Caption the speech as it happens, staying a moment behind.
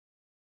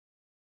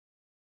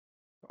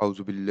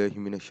أعوذ بالله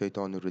من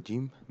الشيطان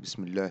الرجيم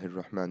بسم الله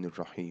الرحمن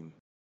الرحيم.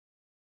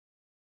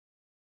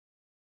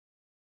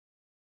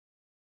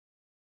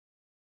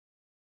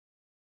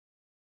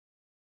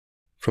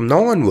 From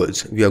now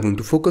onwards, we are going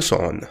to focus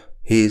on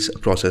Hays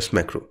process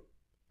macro.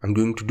 I'm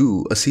going to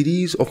do a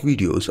series of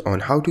videos on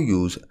how to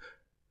use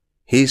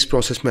Hays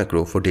process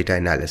macro for data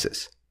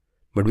analysis.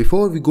 But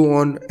before we go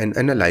on and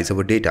analyze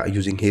our data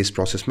using Hays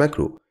process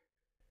macro,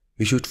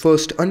 we should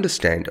first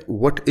understand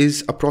what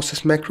is a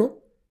process macro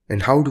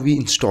and how do we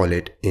install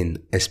it in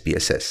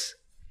SPSS.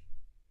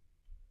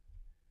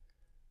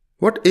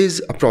 What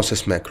is a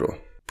process macro?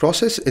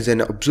 Process is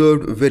an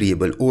observed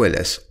variable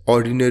OLS,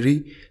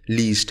 ordinary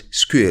least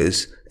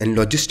squares, and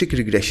logistic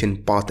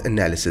regression path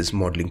analysis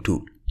modeling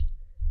tool.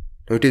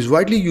 Now, it is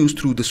widely used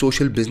through the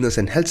social, business,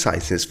 and health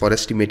sciences for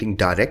estimating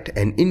direct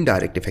and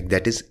indirect effect,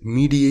 that is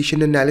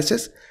mediation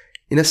analysis,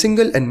 in a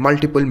single and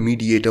multiple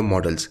mediator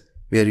models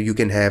where you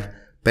can have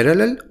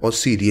parallel or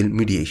serial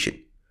mediation.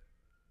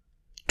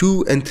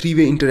 2- and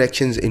 3-way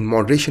interactions in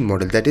moderation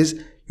model, that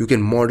is you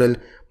can model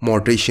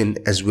moderation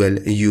as well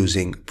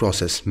using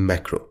process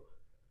macro.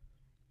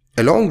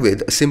 Along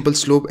with a simple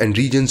slope and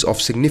regions of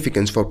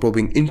significance for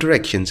probing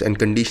interactions and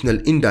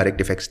conditional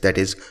indirect effects, that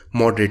is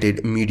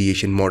moderated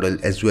mediation model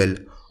as well,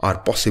 are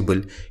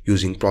possible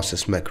using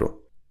process macro.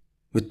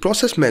 With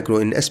process macro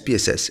in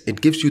SPSS,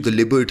 it gives you the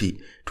liberty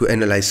to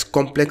analyze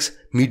complex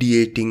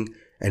mediating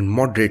and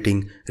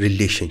moderating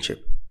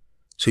relationship.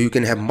 So you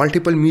can have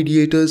multiple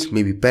mediators,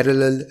 maybe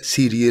parallel,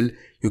 serial.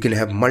 You can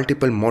have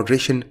multiple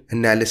moderation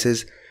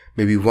analysis,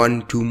 maybe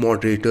 1-2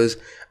 moderators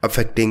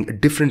affecting a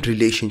different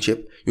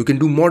relationship. You can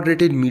do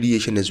moderated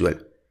mediation as well.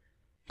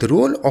 The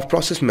role of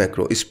process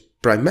macro is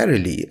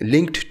primarily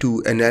linked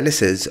to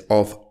analysis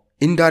of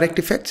indirect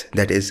effects,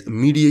 that is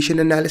mediation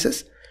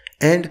analysis,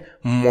 and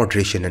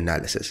moderation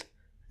analysis.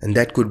 And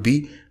that could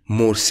be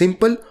more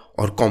simple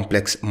or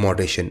complex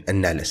moderation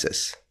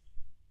analysis.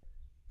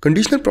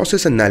 Conditional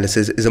process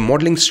analysis is a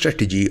modeling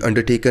strategy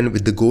undertaken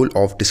with the goal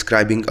of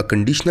describing a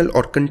conditional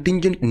or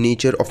contingent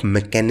nature of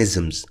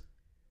mechanisms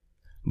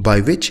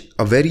by which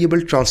a variable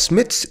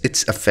transmits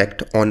its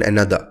effect on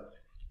another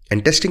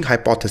and testing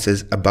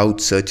hypotheses about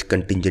such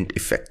contingent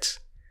effects.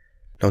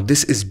 Now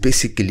this is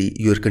basically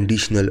your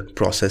conditional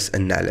process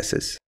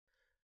analysis.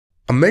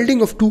 A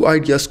melding of two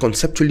ideas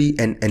conceptually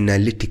and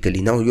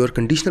analytically. Now your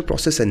conditional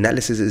process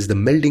analysis is the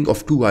melding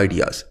of two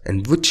ideas.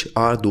 And which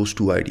are those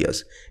two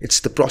ideas? It's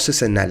the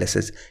process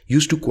analysis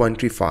used to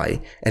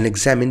quantify and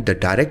examine the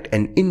direct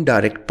and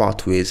indirect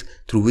pathways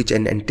through which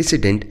an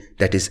antecedent,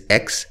 that is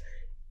X,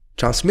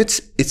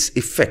 transmits its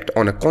effect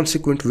on a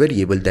consequent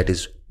variable, that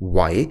is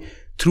Y,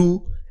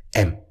 through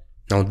M.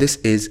 Now this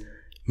is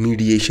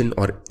mediation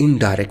or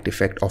indirect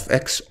effect of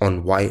X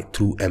on Y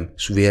through M,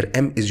 so where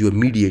M is your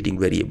mediating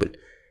variable.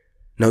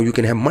 Now you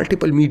can have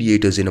multiple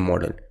mediators in a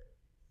model.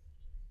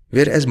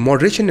 Whereas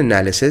moderation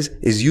analysis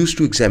is used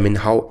to examine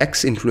how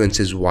X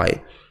influences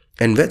Y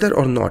and whether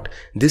or not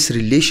this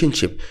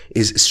relationship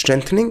is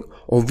strengthening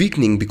or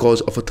weakening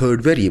because of a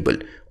third variable,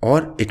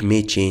 or it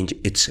may change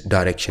its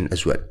direction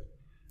as well.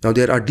 Now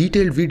there are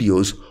detailed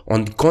videos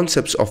on the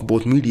concepts of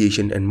both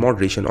mediation and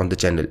moderation on the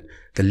channel.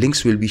 The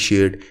links will be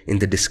shared in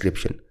the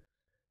description.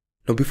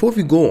 Now before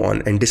we go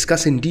on and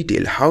discuss in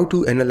detail how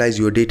to analyze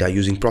your data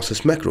using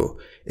process macro,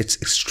 it's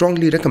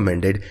strongly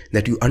recommended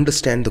that you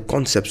understand the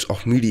concepts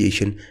of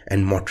mediation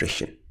and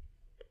moderation.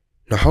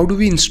 Now how do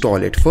we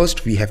install it?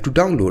 First we have to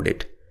download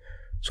it.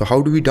 So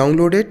how do we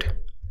download it?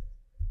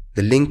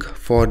 The link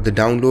for the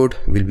download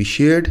will be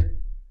shared.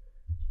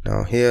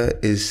 Now here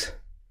is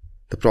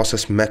the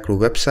process macro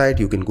website.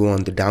 You can go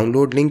on the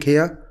download link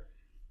here,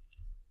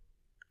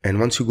 and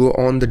once you go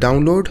on the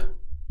download,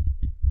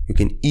 you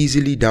can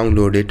easily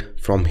download it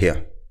from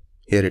here.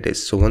 Here it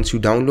is. So once you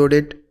download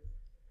it,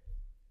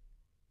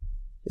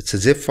 it's a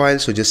zip file,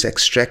 so just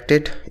extract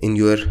it in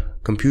your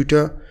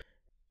computer.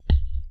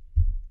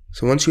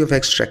 So once you have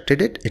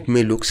extracted it, it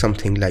may look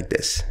something like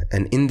this,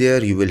 and in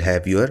there you will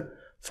have your,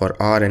 for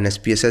R and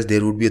SPSS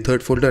there would be a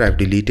third folder. I've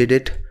deleted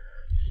it.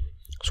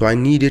 So I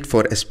need it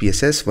for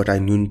SPSS.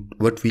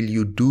 What will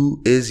you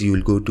do is you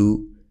will go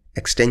to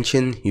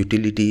extension,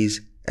 utilities,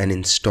 and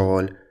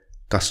install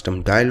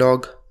custom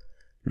dialog.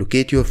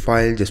 Locate your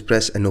file, just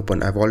press and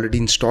open. I've already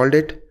installed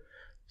it.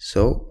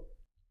 So,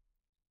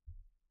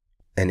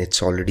 and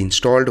it's already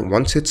installed.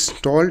 Once it's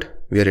installed,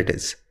 where it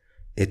is?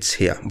 It's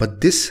here.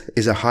 But this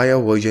is a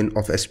higher version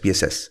of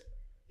SPSS.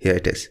 Here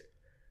it is.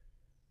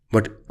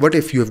 But what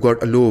if you have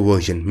got a lower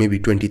version, maybe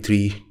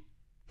 23,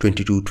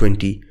 22,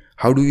 20?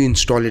 How do you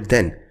install it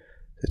then?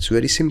 It's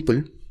very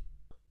simple.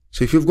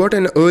 So if you've got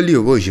an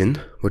earlier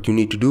version, what you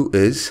need to do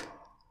is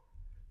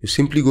you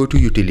simply go to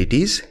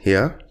utilities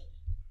here.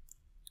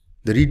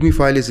 The readme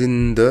file is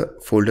in the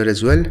folder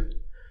as well.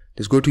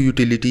 Just go to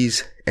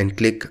utilities and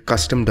click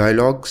custom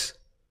dialogs.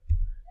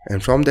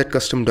 And from that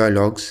custom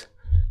dialogs,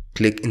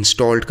 click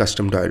installed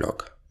custom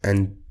dialog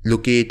and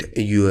locate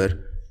your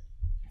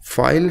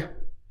file,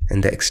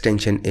 and the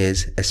extension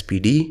is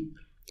SPD.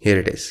 Here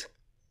it is.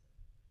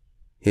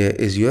 Here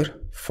is your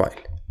file.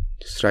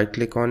 Just right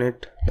click on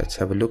it, Let's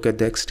have a look at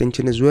the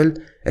extension as well,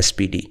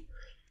 SPD.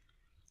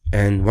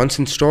 And once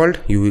installed,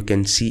 you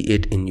can see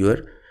it in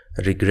your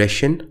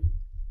regression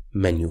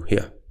menu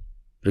here.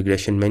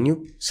 Regression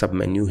menu,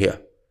 submenu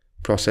here.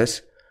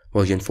 Process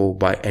version 4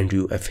 by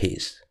Andrew F.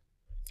 Hayes.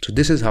 So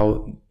this is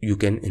how you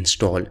can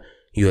install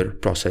your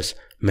process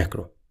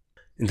macro.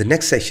 In the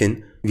next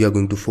session, we are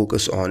going to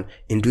focus on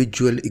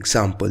individual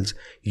examples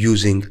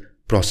using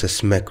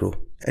process macro,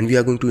 and we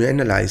are going to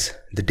analyze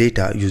the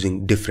data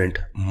using different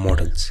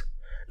models.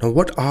 Now,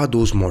 what are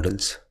those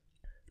models?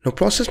 Now,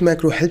 process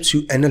macro helps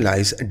you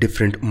analyze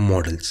different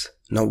models.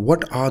 Now,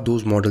 what are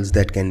those models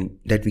that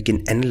we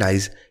can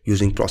analyze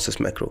using process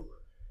macro?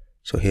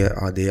 So here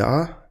they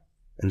are,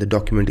 and the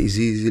document is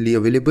easily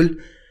available.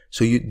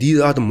 So these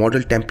are the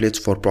model templates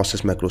for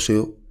process macro.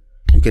 So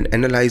you can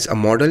analyze a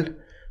model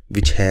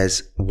which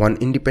has one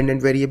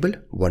independent variable,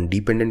 one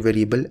dependent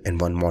variable,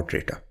 and one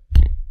moderator.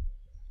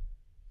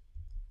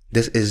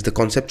 This is the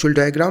conceptual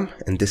diagram,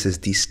 and this is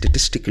the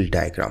statistical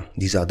diagram.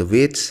 These are the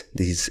weights.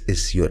 This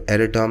is your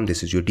error term.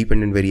 This is your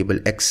dependent variable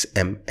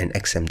xm and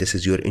xm. This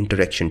is your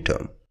interaction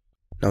term.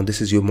 Now this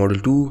is your model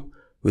 2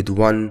 with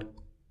one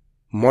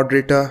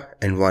moderator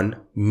and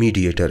one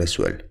mediator as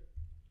well.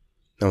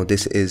 Now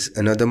this is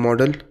another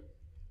model.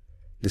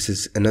 This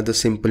is another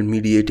simple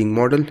mediating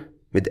model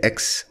with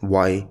x,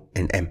 y,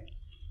 and m.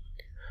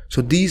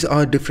 So these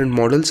are different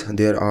models.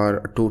 There are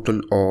a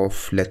total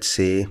of, let's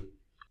say,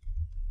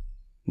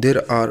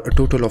 there are a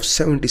total of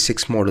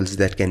 76 models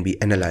that can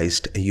be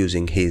analyzed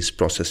using Hayes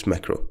process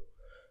macro.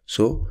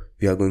 So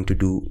we are going to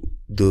do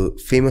the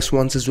famous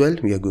ones as well.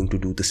 We are going to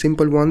do the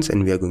simple ones,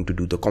 and we are going to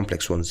do the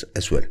complex ones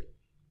as well.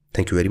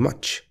 Thank you very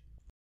much.